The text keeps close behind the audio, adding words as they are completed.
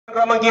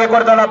क्रमांक 1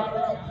 वर चला.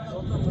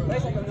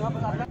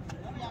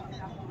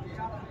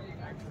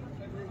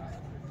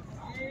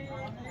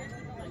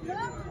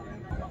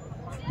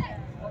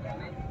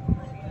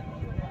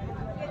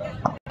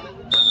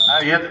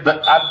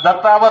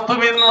 दत्ता आबा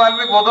तुम्ही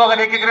वाल्मिक होतो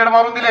का एक रेड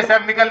मारून दिले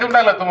साहेब निकाल देऊन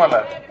टाकला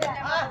तुम्हाला.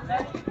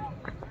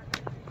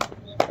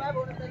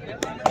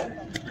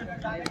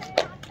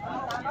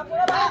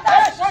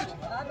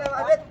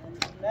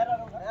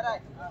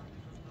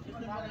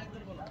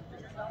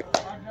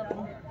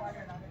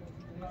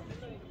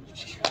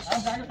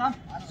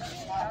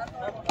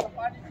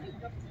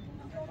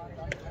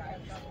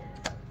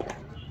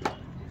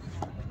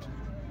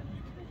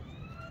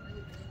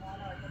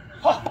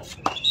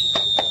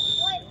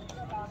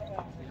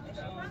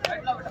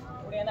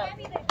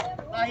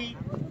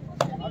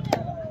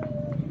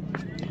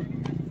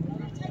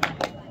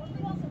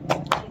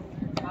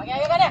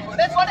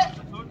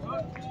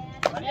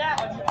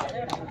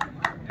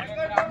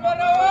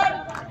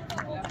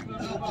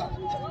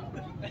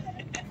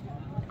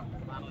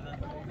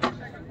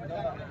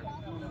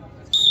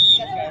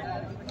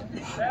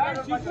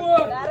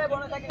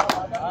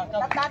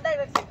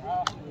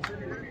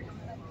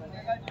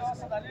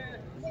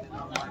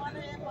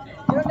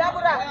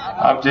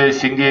 आमचे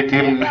शिंगे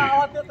येथील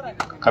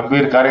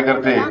खंबीर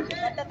कार्यकर्ते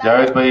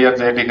जावेद भाई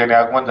यांचं या ठिकाणी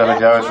आगमन झालं.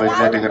 जावेद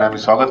भाईचं या ठिकाणी आम्ही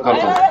स्वागत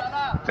करतो.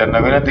 त्यांना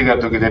विनंती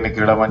करतो की त्यांनी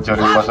क्रीडा मंचावर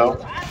येऊन बसावं.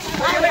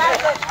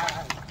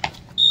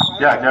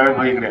 या जावेद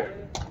भाई इकडे.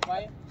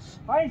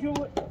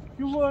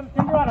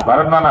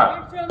 भारतमाना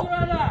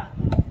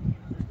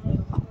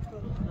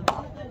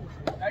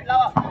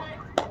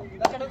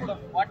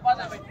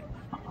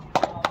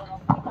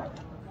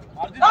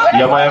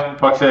एमआयएम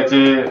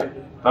पक्षाचे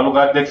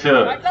तालुका अध्यक्ष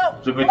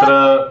सुमित्र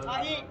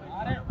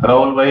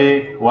राहुलभाई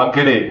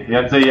वानखेडे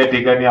यांचं या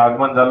ठिकाणी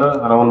आगमन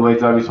झालं.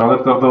 राहुलभाईचं आम्ही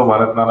स्वागत करतो.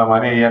 भारतनाना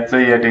माने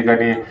यांचंही या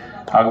ठिकाणी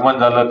आगमन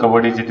झालं.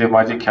 कबड्डीचे ते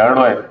माजी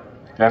खेळाडू आहेत,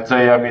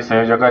 त्यांचंही आम्ही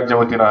संयोजकांच्या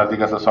वतीनं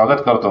हार्दिक असं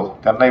स्वागत करतो.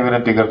 त्यांनाही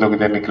विनंती करतो की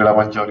त्यांनी क्रीडा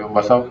मंचावर येऊन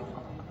बसावं.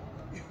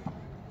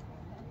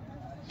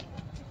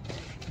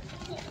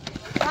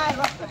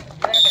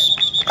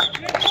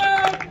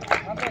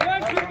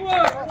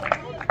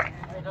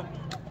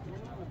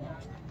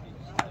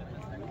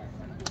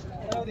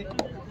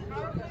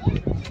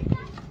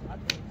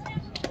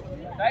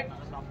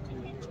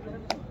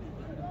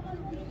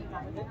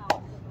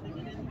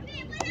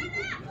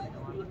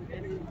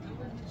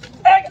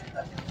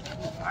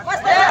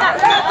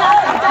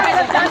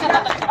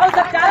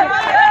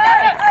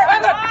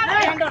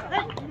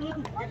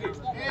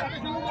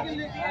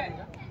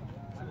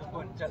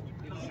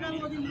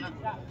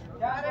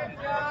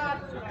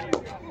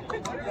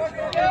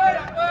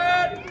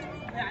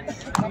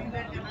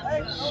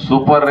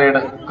 सुपर रेड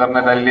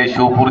करण्यात आलेली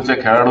शिवपूरच्या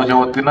खेळाडूच्या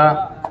वतीनं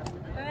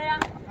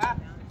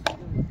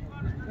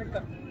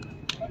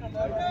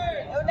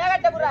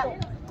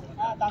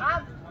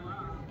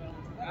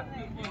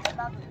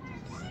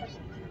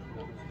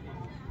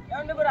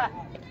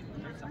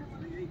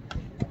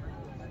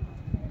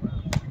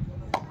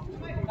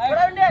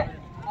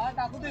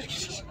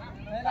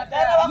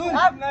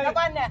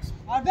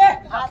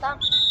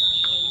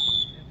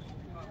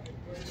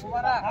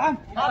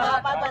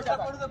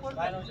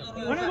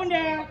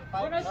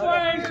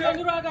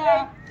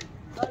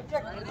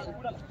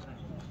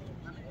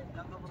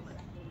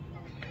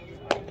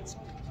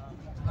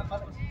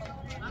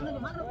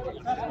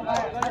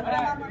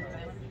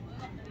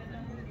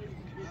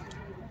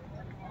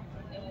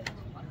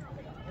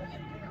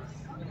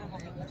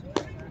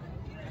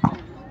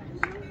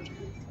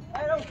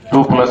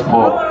टू प्लस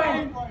 4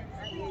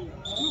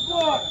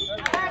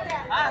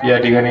 या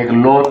ठिकाणी एक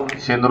लोन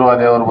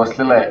शेंदुरवाद्यावर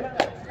बसलेला आहे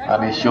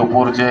आणि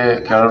शिवपूरचे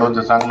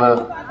खेळाडूंचं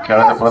चांगलं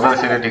खेळाचं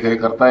प्रदर्शन या ठिकाणी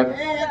करतायत.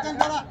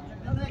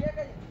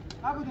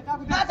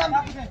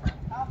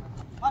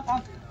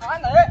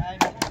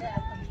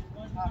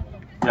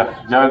 या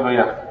जावेद भाई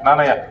या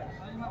ना या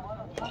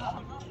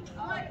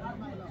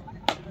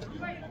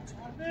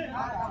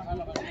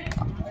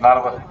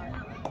बस.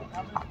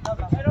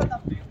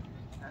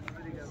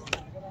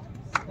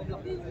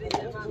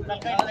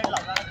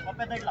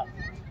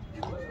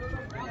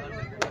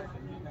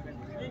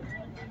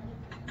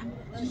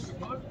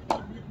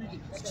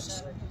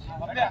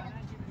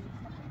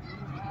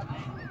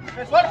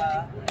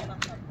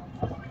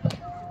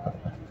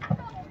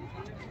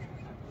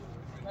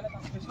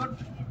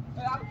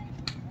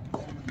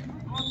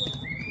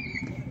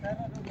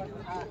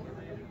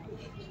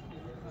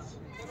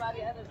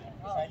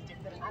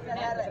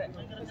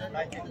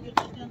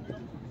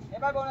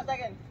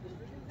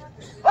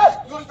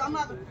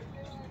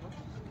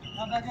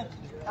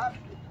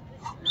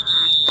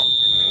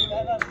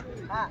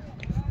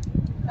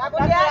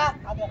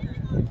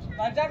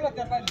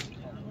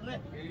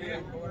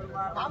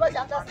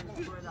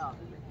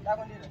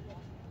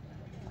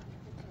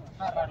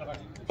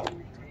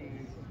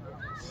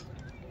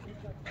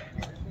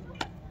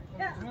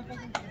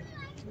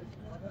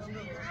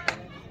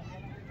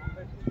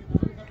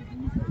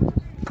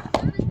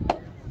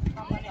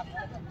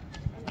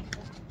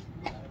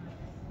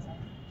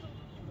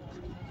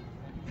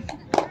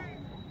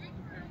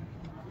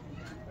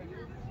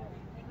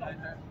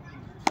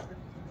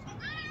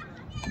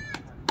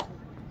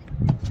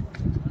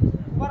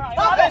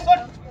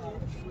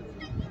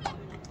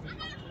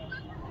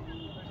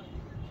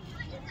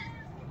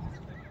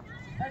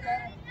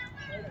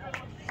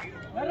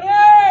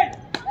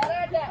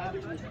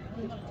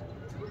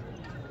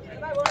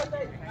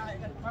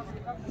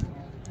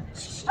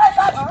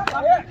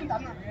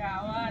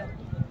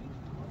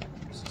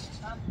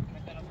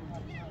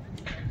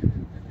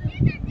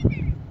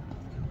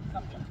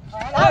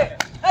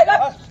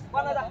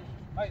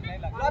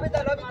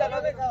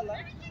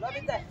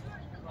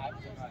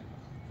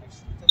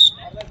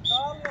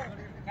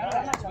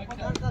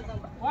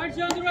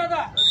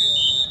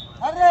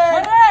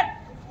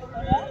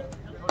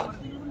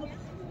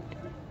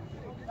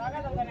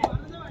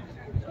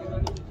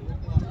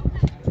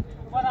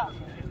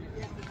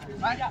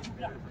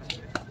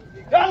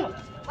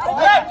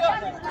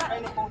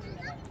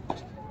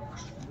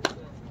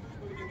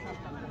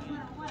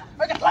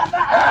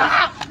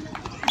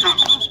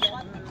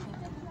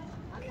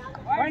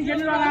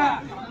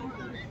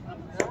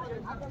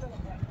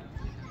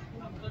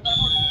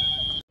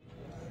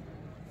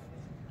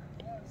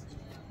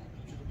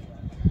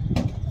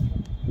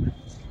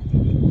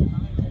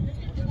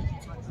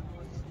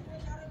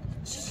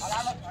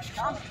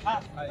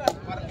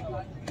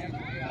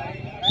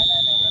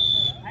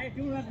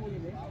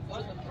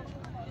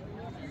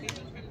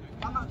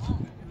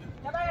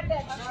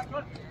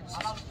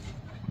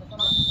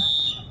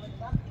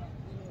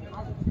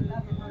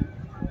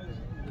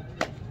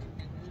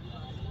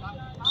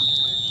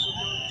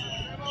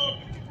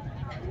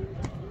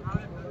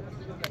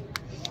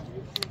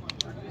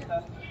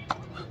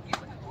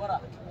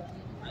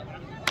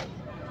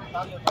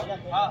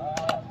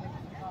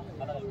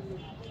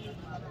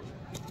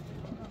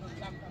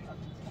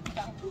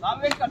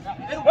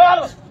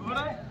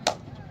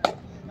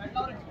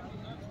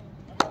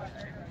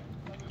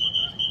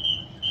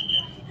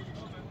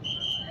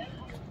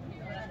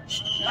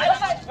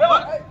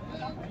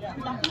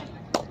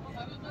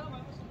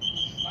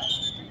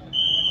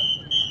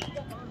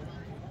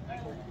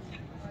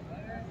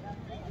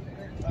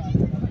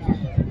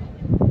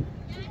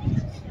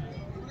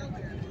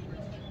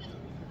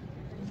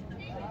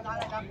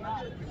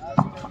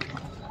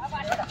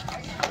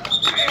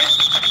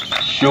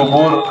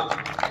 शिवपूर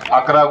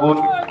 11 गुण,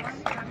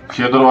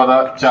 शेंदुरवादा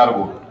 4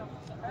 गुण.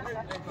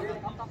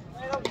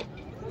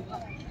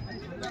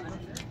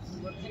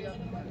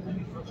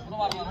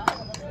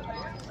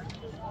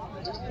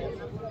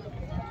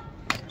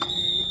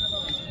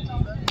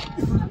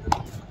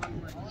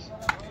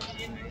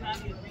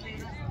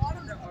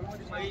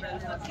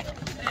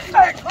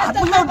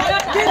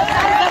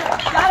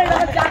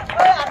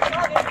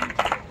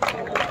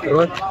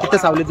 तिथं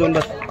सावलीत जाऊन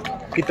बस.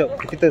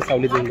 तिथं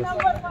सावलीत जाऊन बस.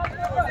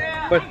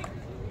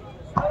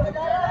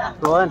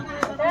 रोहन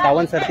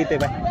सावंत सर तिथे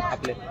बाय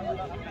आपले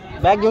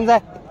बॅग घेऊन जाय.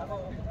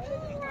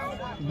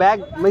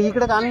 बॅग मग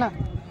इकडे आण ना.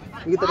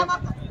 इकडे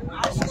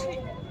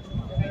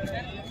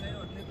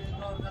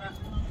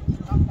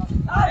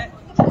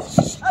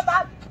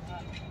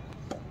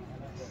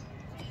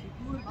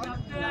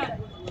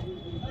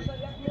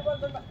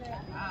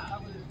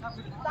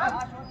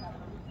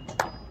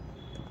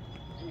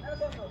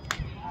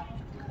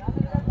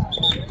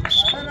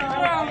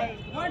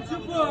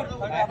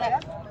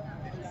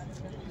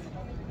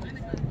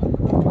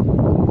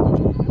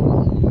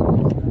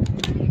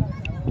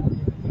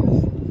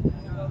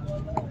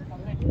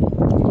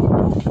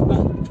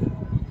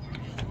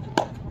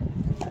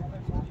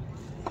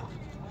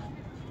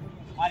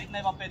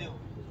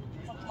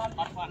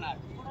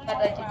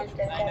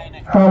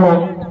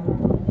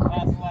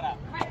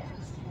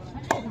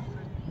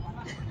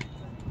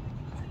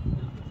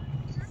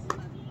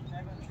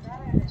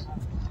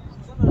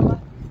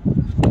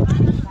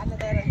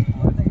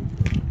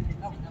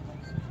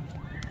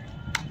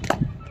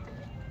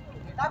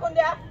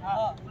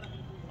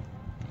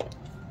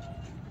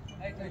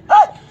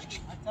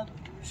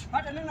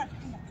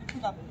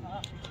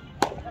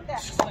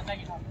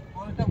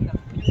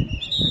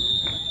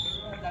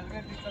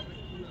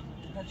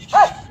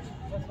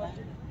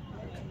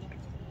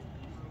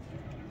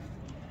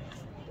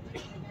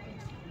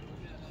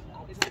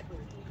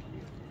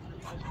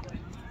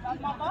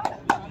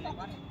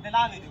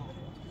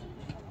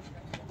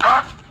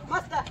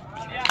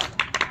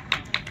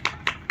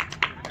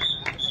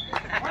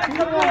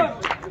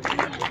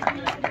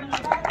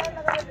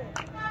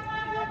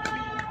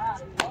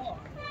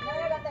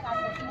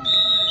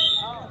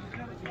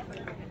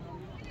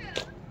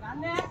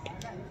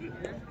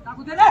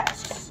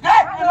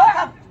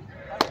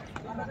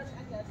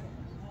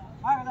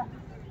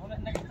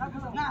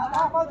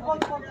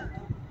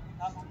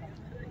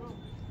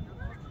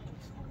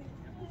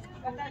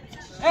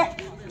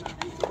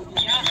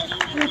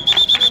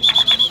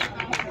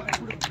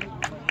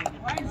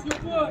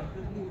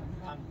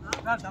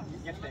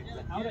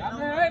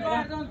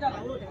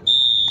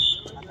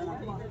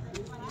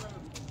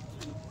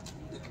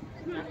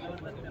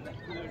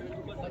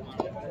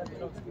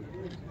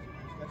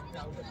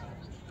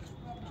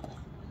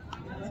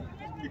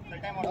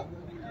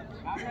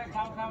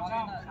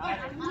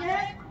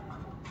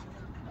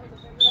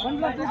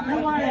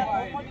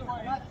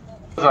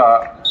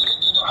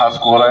हा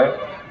स्कोर आहे.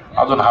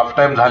 अजून हाफ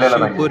टाइम झालेला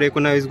नाही. शिवपूर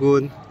 19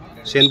 गुण,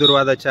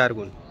 शेंदुरवादा 4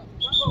 गुण.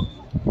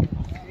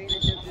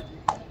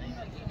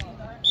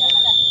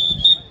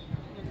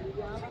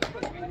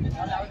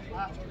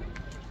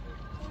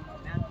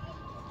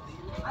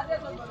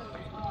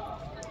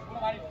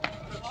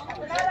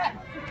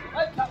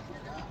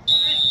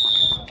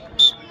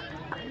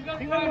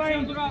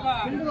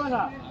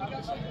 Shendurwada.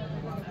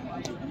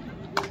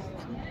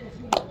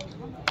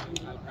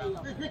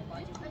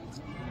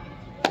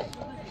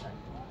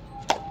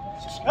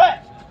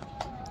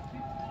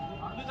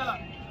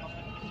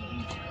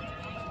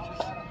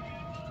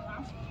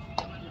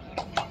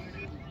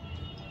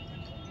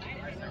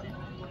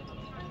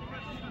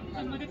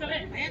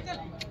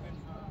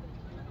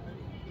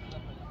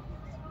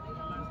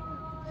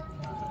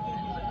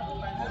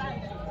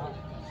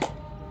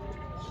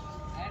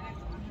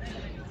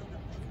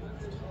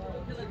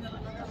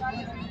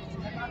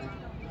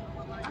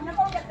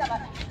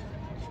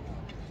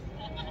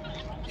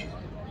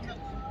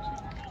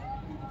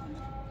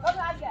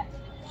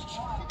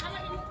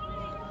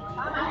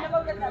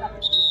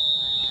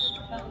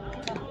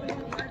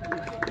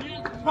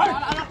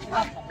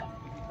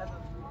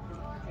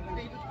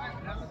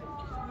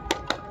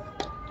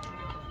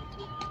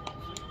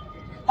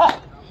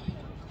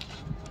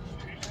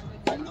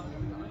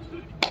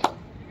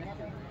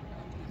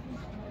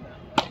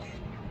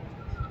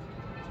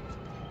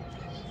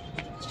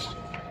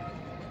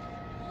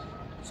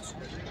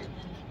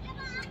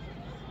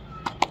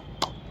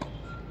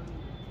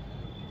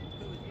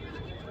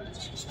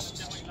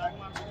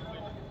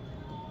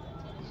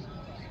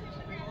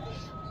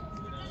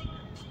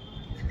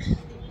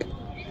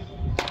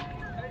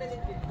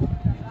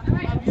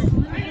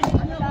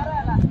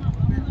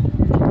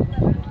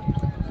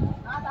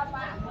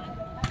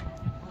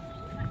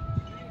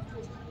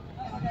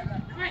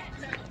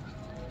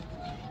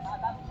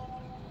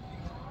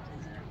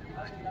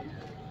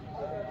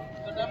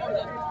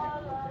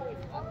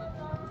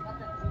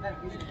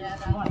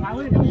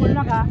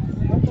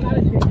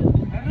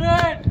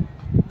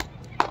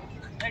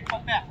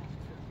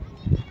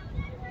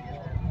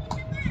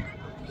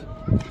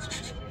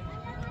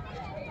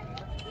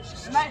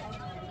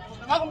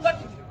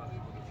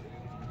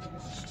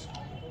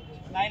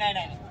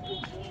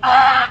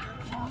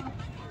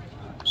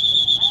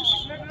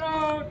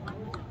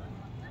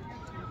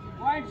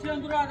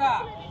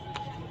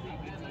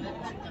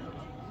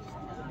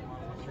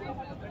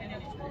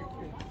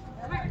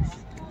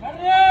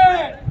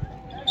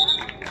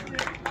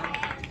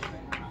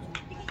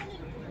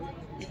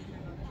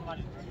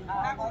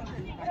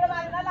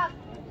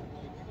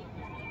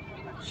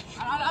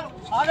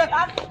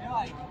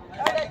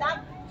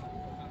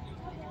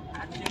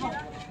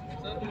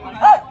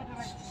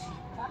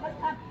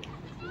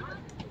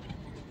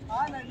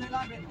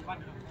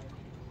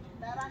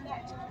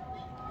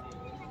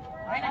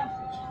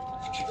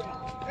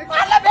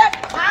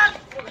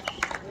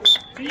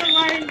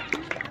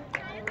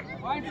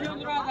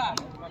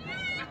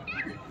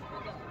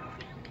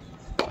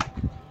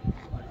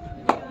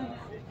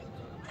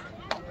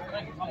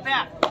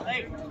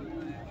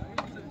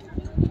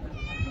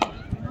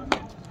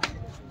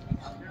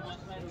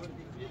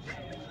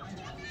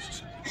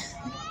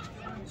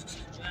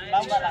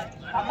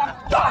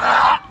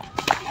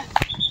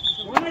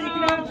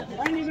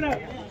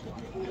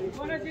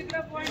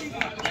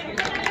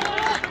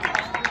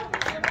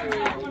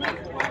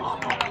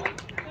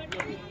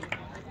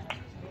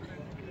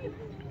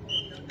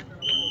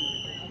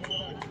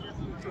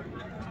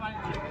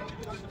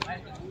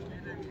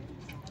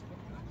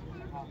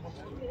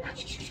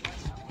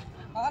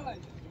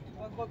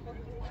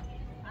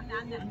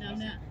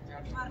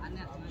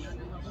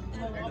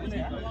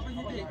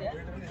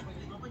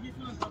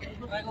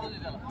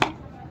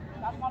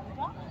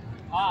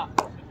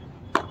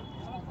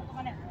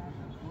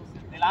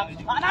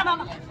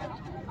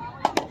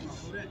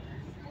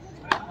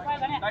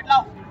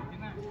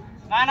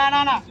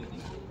 ना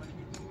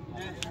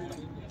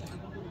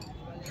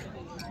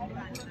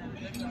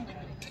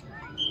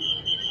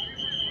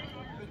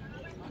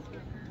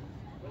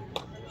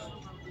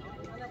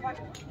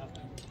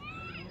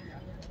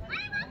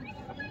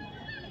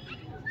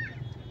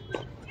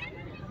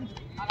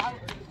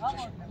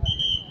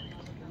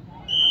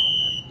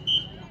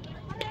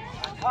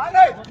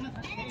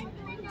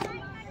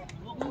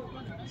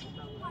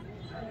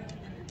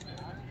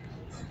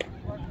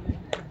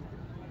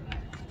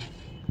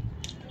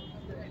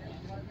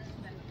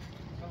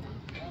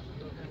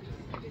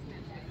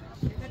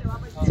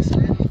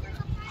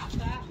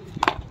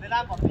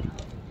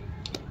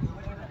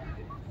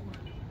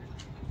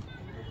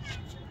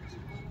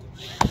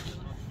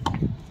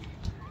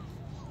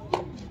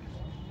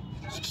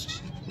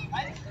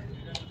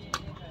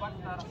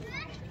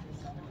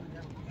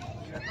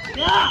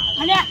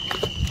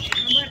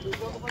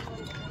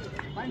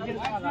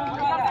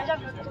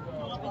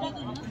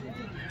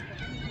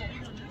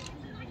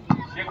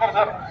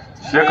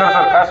शेखर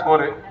सर काय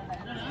स्कोर आहे?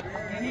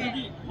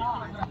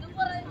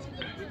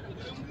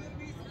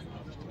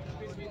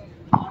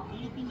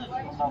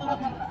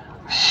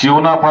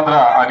 शिवना 15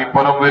 आणि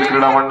परमवीर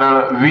क्रीडा मंडळ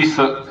 20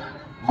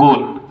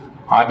 गुण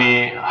आणि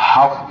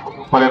हाफ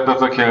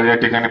पर्यंतचा खेळ या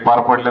ठिकाणी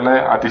पार पडलेला आहे.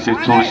 अतिशय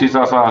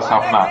चुरशीचा असा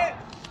सामना.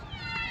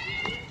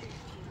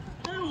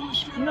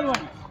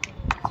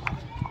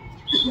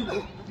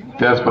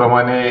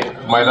 त्याचप्रमाणे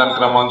मैदान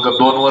क्रमांक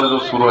 2 वर जो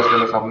सुरू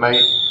असलेला सामना आहे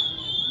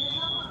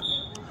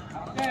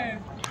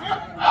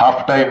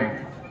हाफ टाइम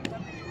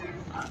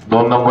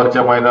 2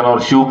 नंबरच्या मैदानावर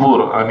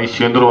शिवपूर आणि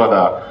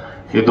शेंदुरवादा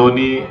हे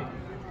दोन्ही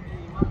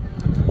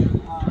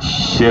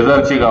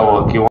शेजारची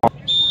गावं किंवा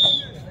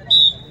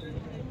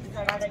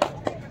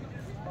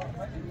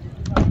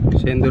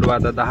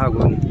शेंदुरवादा 10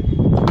 गुण,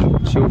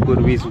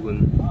 शिवपूर 20 गुण.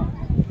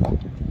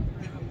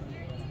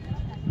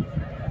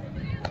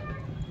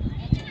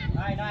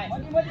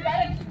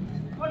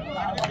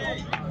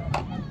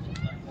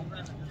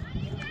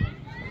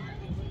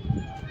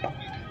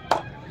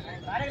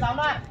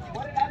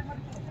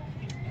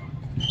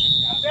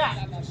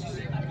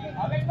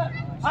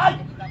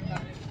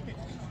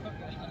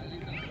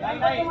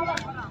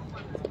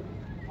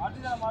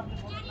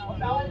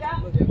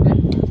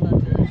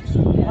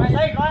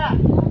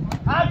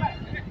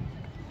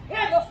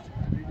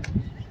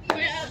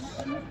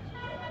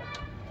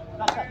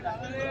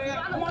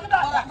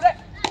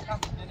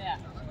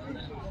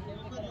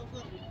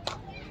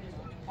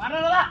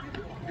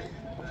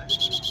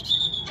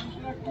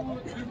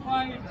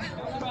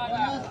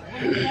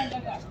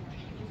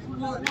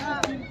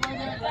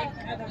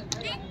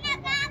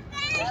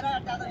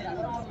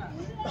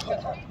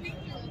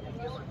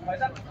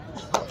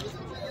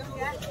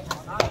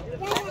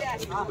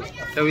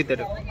 कविता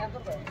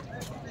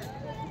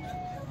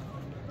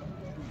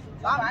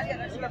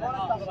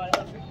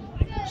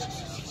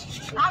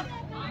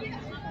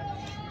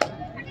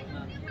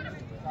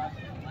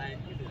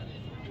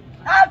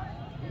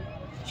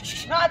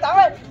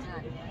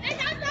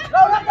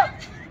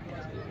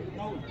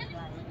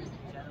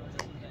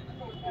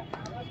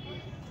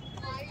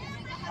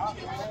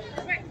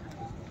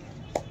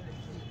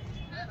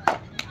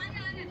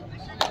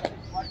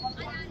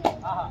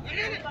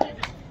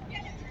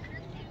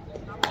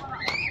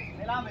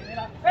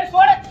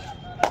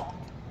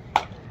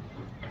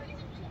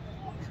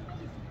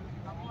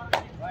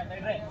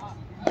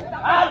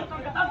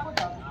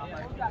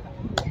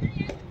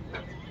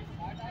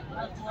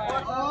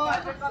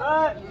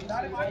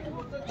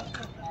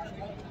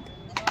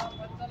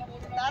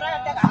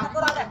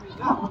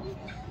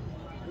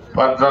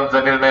पंचांचा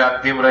निर्णय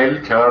अंतिम राहील.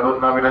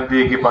 खेळाडूंना विनंती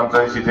आहे की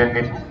पंचांशी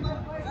त्यांनी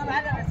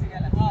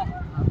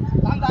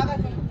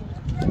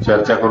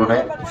चर्चा करू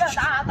नये.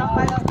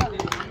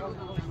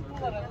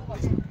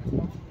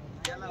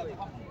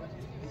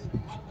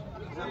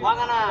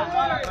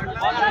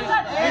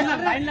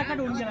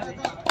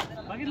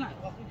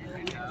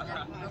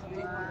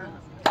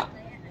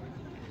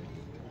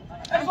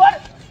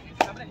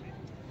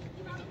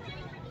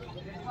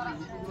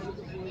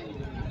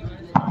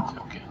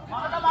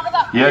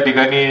 या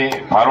ठिकाणी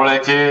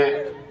फारोळ्याचे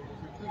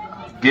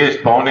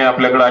गेस्ट पाहुणे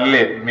आपल्याकडे आलेले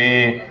आहेत.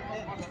 मी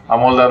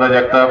अमोलदादा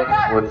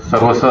जगताप व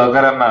सर्व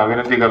सहकाऱ्यांना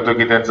विनंती करतो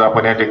की त्यांचं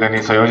आपण या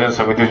ठिकाणी संयोजन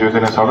समितीच्या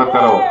वतीने स्वागत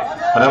करावं.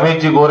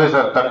 रमेशजी गोरे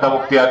सर,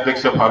 तंटामुक्ती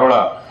अध्यक्ष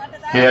फारोळा,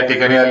 हे या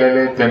ठिकाणी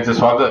आलेले, त्यांचे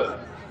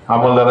स्वागत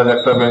अमोलदादा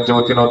जगताप यांच्या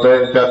वतीने होत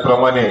आहे.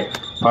 त्याचप्रमाणे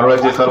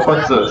फारोळ्याचे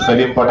सरपंच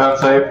सलीम पठाण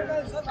साहेब,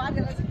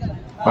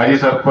 माजी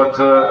सरपंच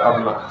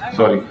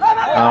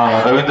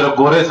रवींद्र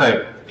गोरे साहेब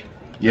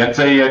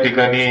यांचंही या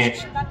ठिकाणी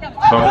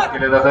स्वागत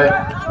केले जात आहे.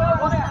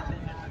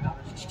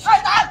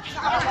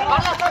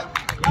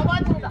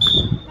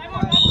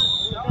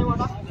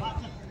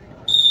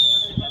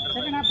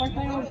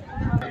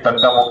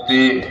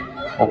 तंटामुक्ती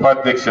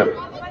उपाध्यक्ष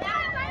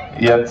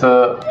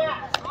यांचं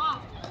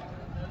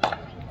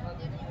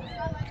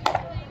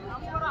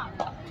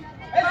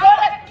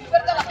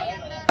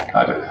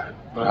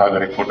हा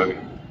जर एक फोटो घे.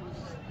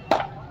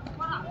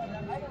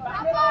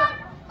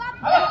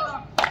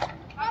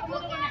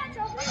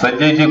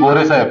 संजयजी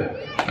गोरे साहेब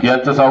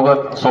यांचं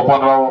स्वागत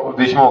सोपानराव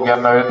देशमुख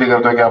यांना विनंती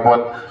करतो की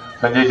आपण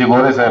संजयजी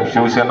गोरे साहेब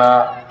शिवसेना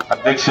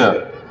अध्यक्ष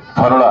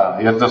फरोळा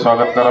यांचं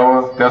स्वागत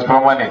करावं.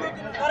 त्याचप्रमाणे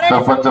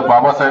सरपंच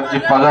बाबासाहेबजी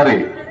पगारे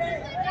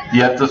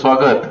यांचं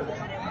स्वागत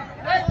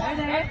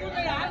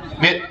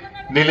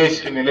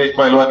निलेश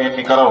पैलवान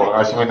यांनी करावं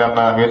अशी मी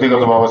त्यांना विनंती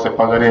करतो. बाबासाहेब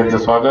पगारे यांचं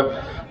स्वागत.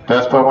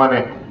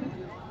 त्याचप्रमाणे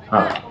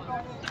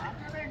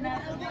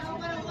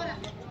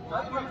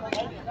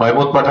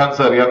महमूद पठाण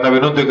सर यांना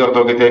विनंती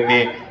करतो की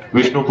त्यांनी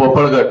विष्णू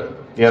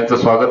पोपळगट यांचं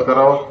स्वागत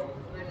करावं.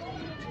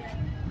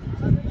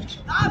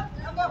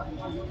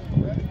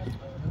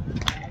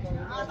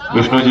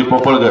 विष्णूजी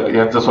पोपळगट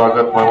यांचं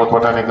स्वागत महमूद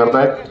पठाण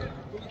करतायत.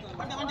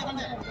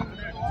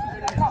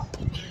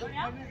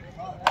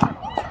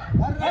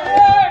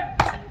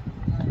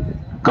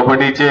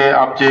 कबड्डीचे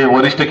आमचे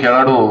वरिष्ठ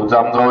खेळाडू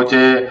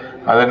जामगावचे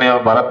आदरणीय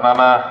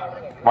भारतनाना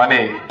माने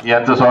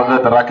यांचं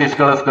स्वागत. राकेश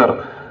कळसकर,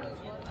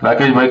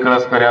 राकेश भाई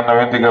कळसकर यांना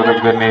विनंती करतो की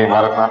त्यांनी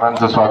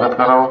भारतनानांचं स्वागत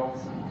करावं.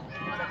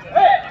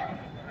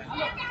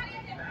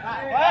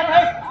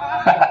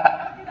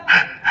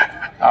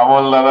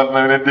 अमोल दादांना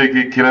विनंती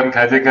की किरण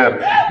खाजेकर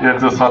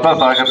यांचं स्वतः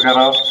स्वागत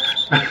करावं.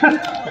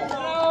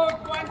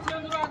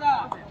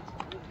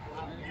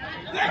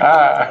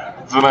 हा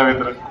जुना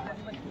मित्र.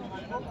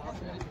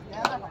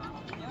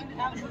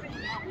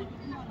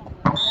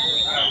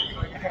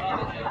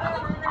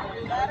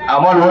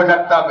 अमोल होऊ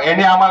जगताप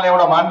यांनी आम्हाला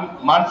एवढा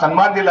मान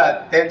सन्मान दिला,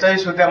 त्यांचंही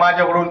सुद्धा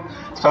माझ्याकडून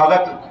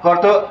स्वागत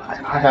करतो.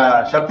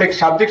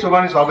 शाब्दिक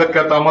शुभाने स्वागत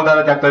करतो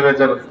अमोलदादा जगताप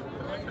यांचं.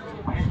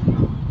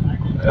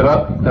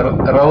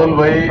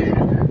 राहुलभाई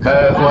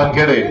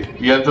वानखेडे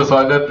यांचं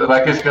स्वागत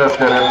राकेश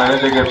कळसकर यांना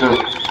ते करतो.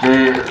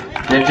 ते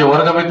त्यांचे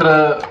वर्गमित्र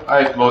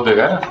आहेत बहुतेक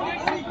आहे ना.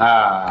 हा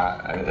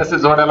असे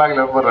जोड्या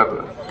लागल्या परत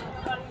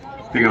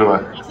तिकडं.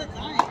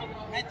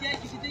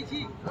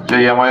 ते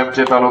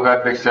MIMचे तालुका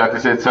अध्यक्ष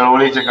अतिशय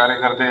चळवळीचे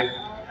कार्यकर्ते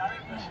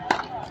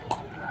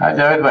हा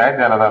जावेद भाई आहेत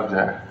त्याला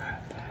आमच्या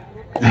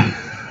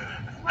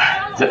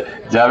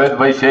जावेद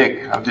भाई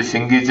शेख आमचे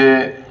शिंगीचे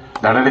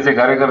धडाडीचे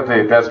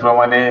कार्यकर्ते.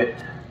 त्याचप्रमाणे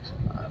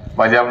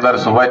माझे आमदार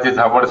सुभाषजी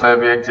झापड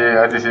साहेब यांचे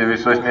अतिशय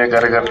विश्वसनीय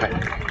कार्यकर्ते.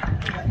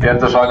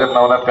 त्यांचं स्वागत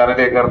नवनाथ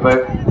कारडे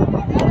करतायत.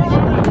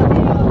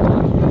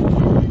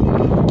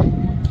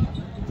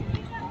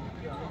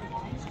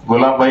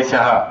 गुलामभाई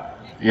शहा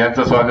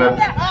यांचं स्वागत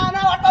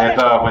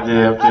नेता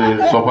म्हणजे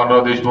आमचे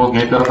सोपानराव देशमुख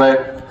हे करतायत.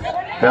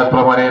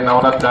 त्याचप्रमाणे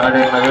नवनाथ कारडे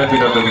यांना विनंती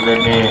करतो की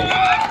त्यांनी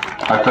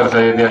अख्तर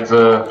साहेब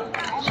यांचं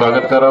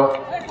स्वागत करावं.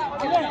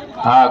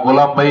 हा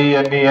गुलामभाई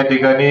यांनी या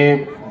ठिकाणी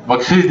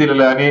बक्षीस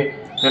दिलेलं आहे आणि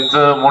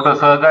त्यांचं मोठं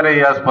सहकार्य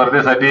या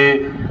स्पर्धेसाठी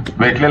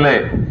भेटलेलं आहे.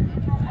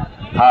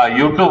 हा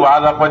युट्यूब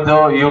आज आपण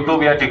जो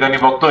युट्यूब या ठिकाणी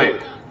बघतोय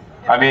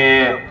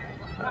आणि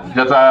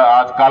ज्याचा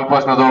आज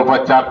कालपासून जवळपास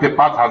 4,000 ते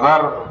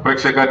 5,000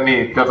 प्रेक्षकांनी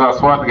त्याचा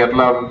आस्वाद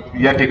घेतला.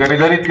 या ठिकाणी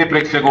जरी ते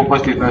प्रेक्षक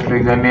उपस्थित नसले,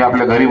 ज्यांनी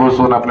आपल्या घरी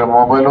बसून आपल्या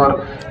मोबाईलवर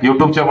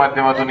युट्यूबच्या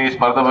माध्यमातून ही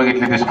स्पर्धा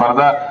बघितली, ती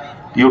स्पर्धा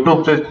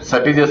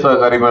युट्यूबसाठी जे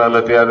सहकार्य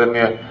मिळालं ते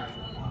आदरणीय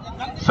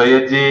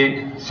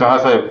सय्यदजी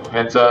शहासाहेब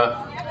यांचा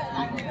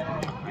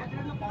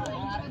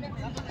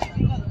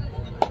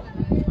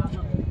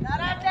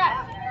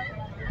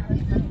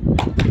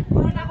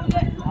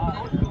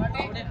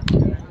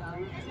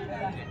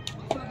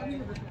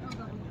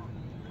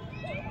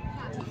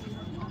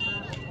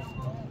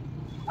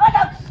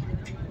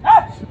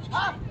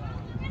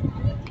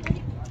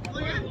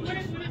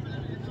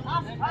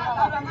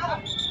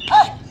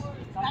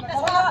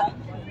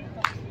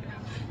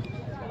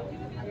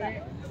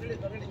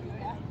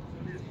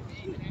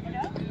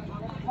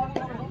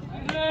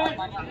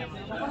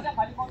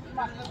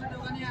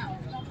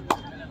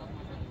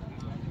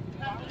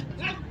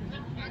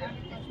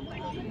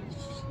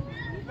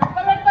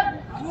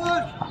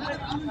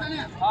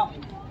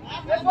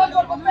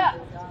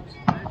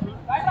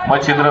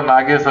मच्छिंद्र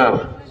नागे सर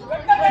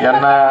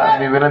यांना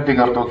मी विनंती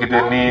करतो की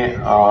त्यांनी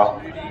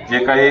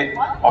जे काही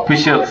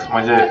ऑफिशियल्स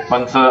म्हणजे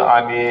पंच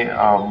आणि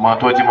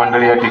महत्वाची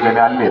मंडळी या ठिकाणी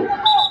आणले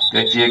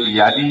त्यांची एक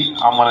यादी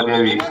आम्हाला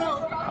द्यावी.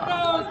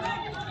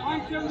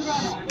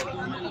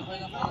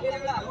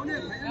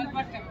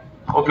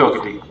 ओके ओके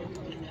ठीक.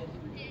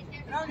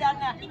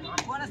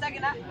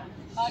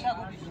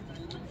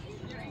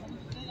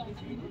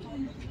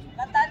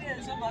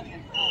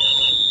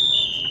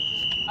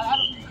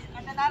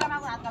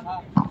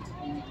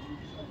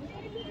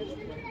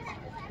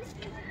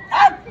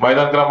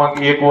 मैदान क्रमांक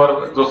 1 वर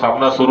जो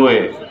सामना सुरू आहे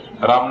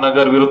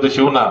रामनगर विरुद्ध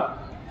शिवना.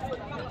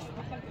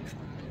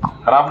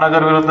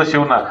 रामनगर विरुद्ध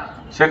शिवना.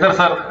 शेखर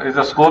सर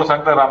याचा स्कोर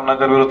सांगता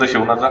रामनगर विरुद्ध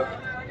शिवनाचा.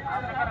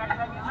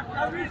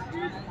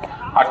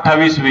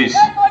 28-20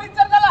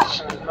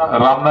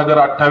 रामनगर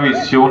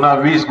 28 शिवना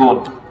 20 गुण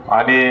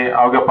आणि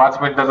अवघ्या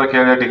 5 मिनिटाचा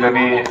खेळ या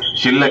ठिकाणी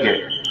शिल्लक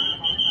आहे.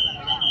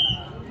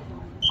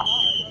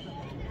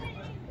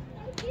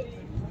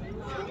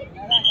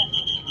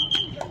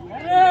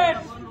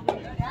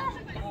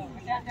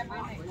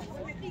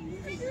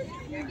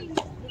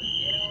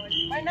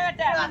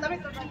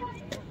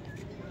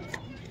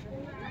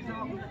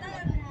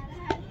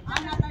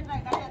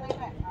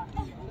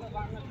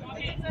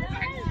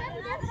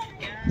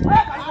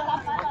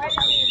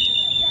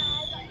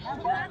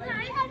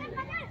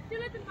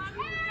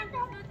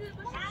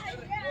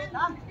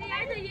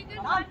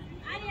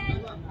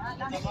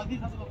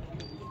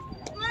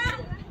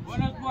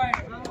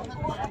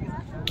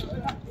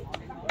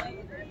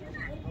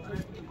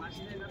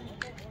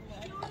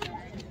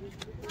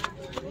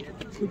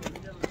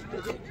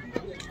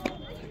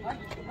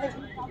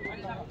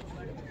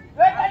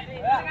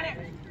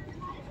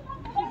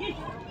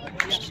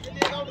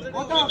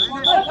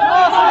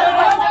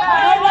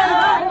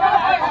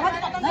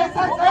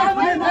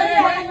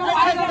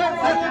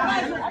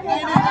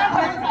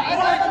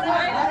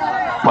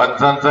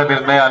 पंचांचा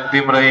निर्णय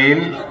अंतिम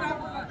राहील.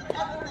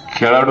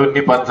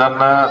 खेळाडूंनी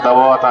पंचांना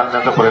दबावात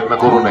आणण्याचा प्रयत्न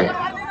करू नये.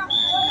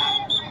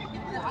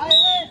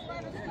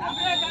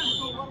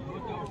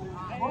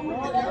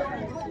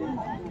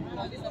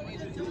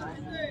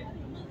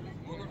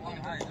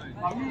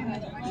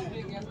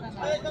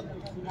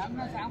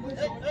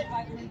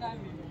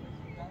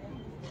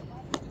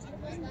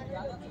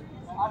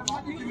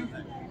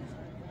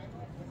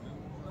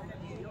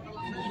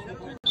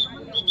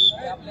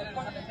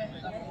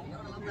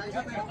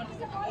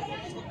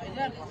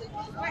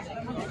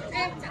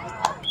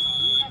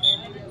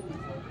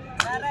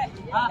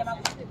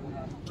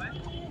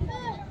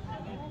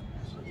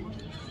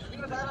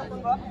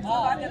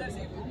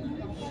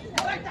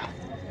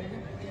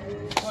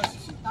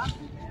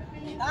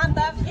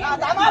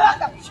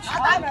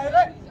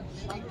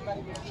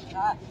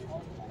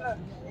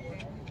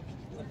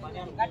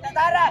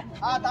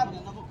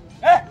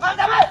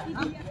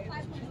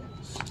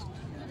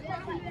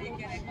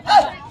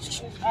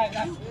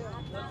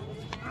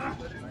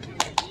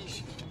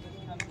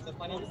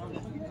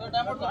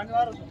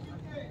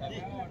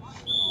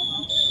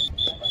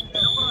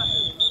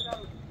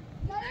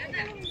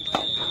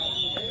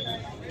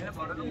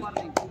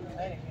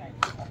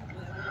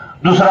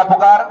 दुसरा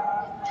पुकार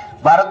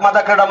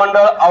भारतमाता क्रीडा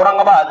मंडळ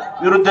औरंगाबाद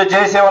विरुद्ध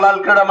जय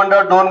सेवालाल क्रीडा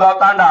मंडळ डोनगाव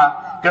तांडा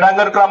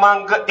क्रीडांगण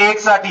क्रमांक 1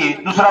 साठी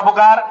दुसरा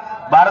पुकार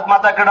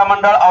भारतमाता क्रीडा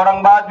मंडळ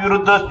औरंगाबाद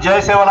विरुद्ध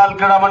जय सेवालाल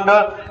क्रीडा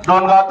मंडळ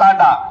डोनगाव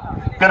तांडा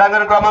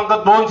क्रीडांगण क्रमांक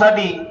 2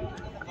 साठी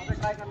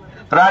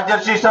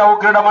राजर्षी शाहू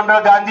क्रीडा मंडळ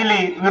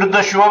गांधिली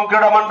विरुद्ध शिवम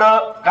क्रीडा मंडळ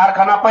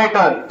कारखाना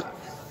पैठण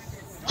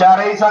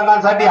चारही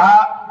संघांसाठी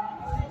हा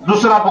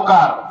दुसरा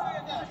पुकार।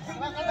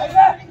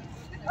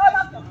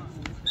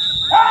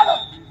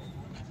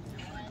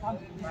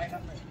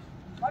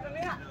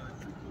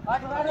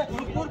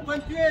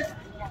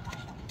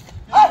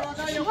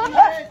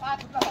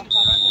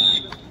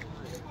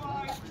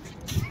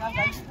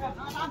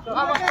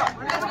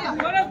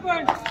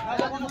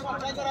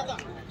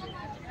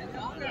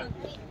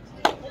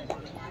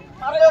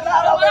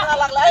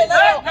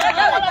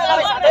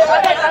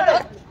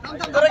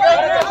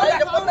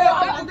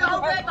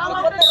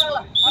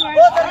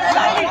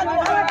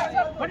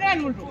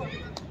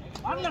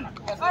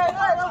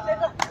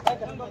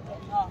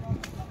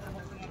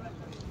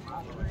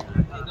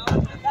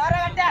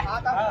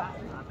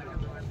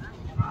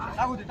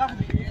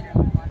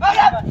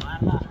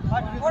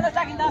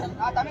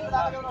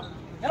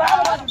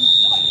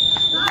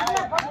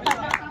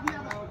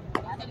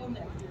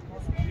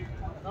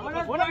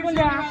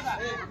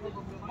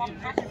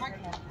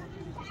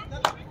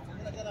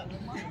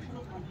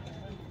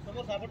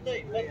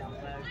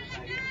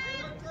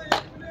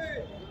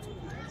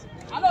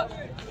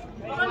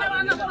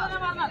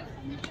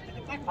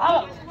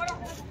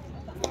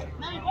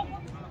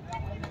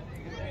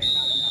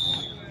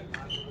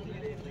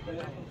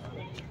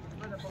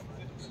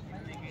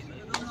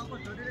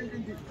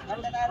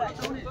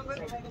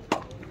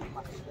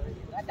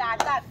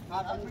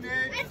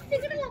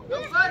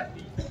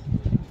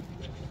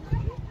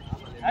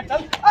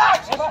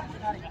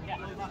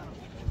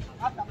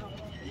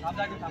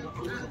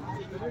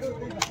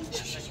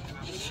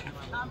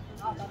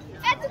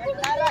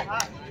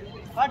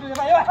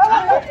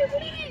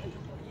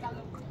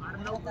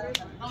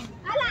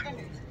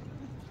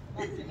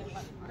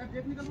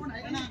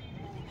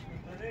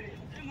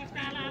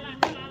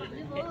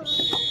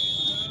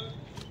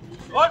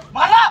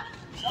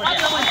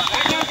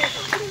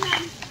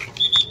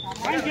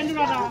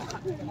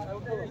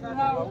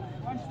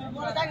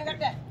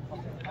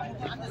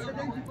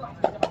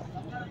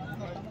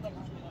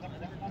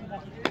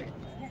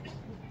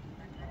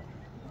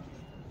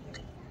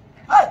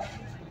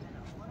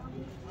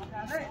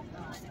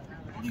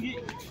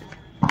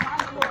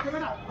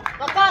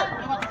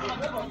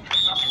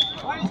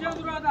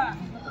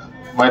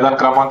 मैदान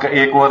क्रमांक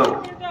 1 वर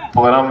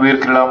परमवीर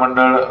क्रीडा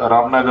मंडळ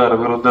रामनगर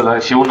विरुद्ध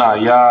शिवना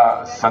या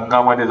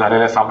संघामध्ये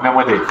झालेल्या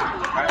सामन्यामध्ये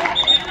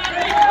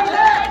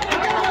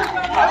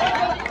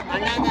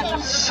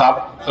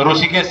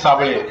ऋषिकेश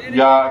साबळे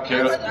या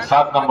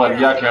 7 नंबर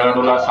या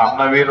खेळाडूला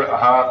सामनावीर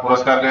हा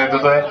पुरस्कार देण्यात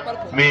येतोय।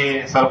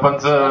 मी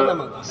सरपंच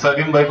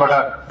सलीमभाई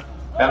पठाण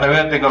यांना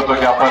विनंती करतो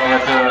की आपण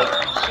याचं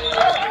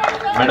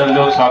मेडल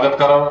देऊन स्वागत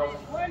करावं।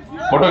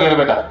 फोटो घे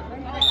बेटा।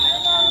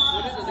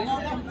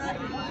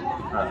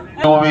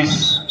 24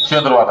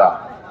 शेंद्रवादा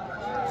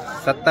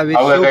 27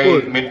 अवघ्या काही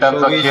शिवपूर,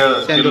 मिनिटांचा 24 खेळ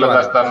शिल्लक शेंदुरवाडा.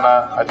 असताना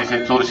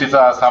अतिशय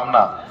चुरशीचा हा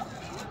सामना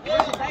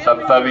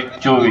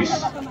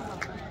 27-24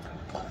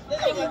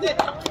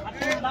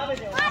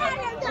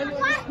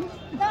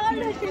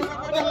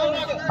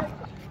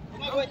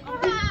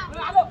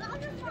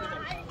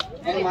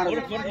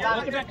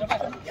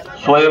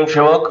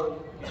 स्वयंसेवक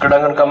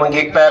क्रीडांगण क्रमांक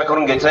 1 तयार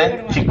करून घ्यायचंय।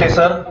 चिकटे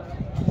सर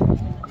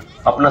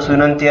आपणास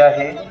विनंती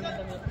आहे।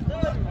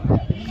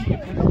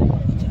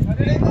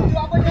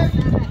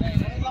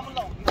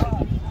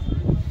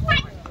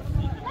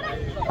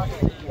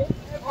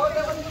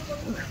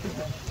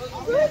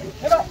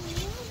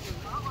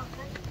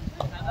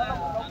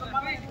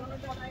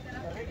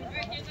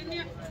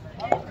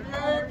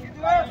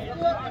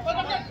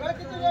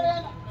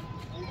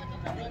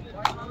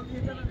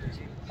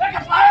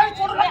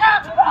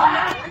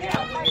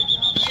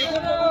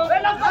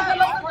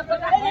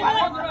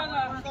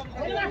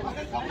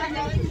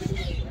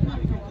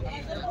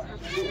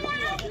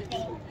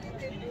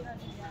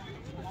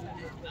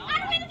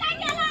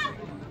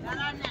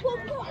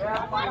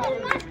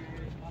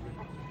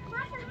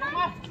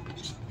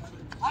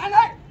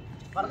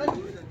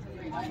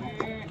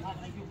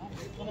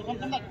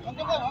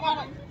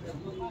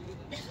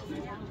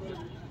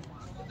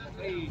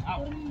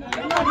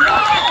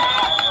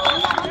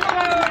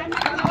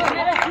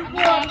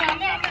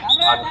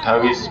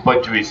 अठ्ठावीस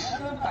 25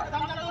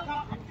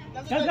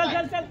 चल चल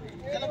चल चल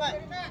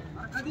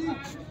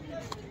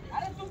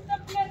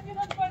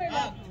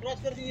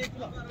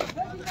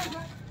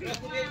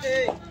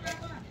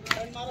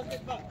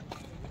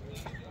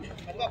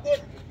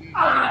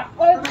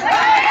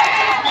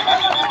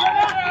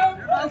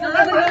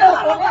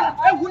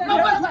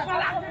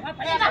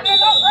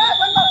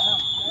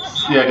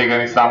या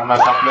ठिकाणी सामना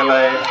संपलेला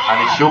आहे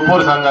आणि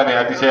शिवपूर संघाने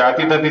अतिशय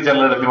अतिततीच्या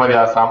लढतीमध्ये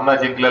हा सामना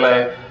जिंकलेला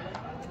आहे.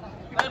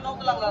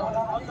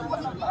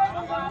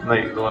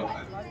 नाही 2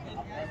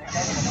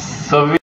 26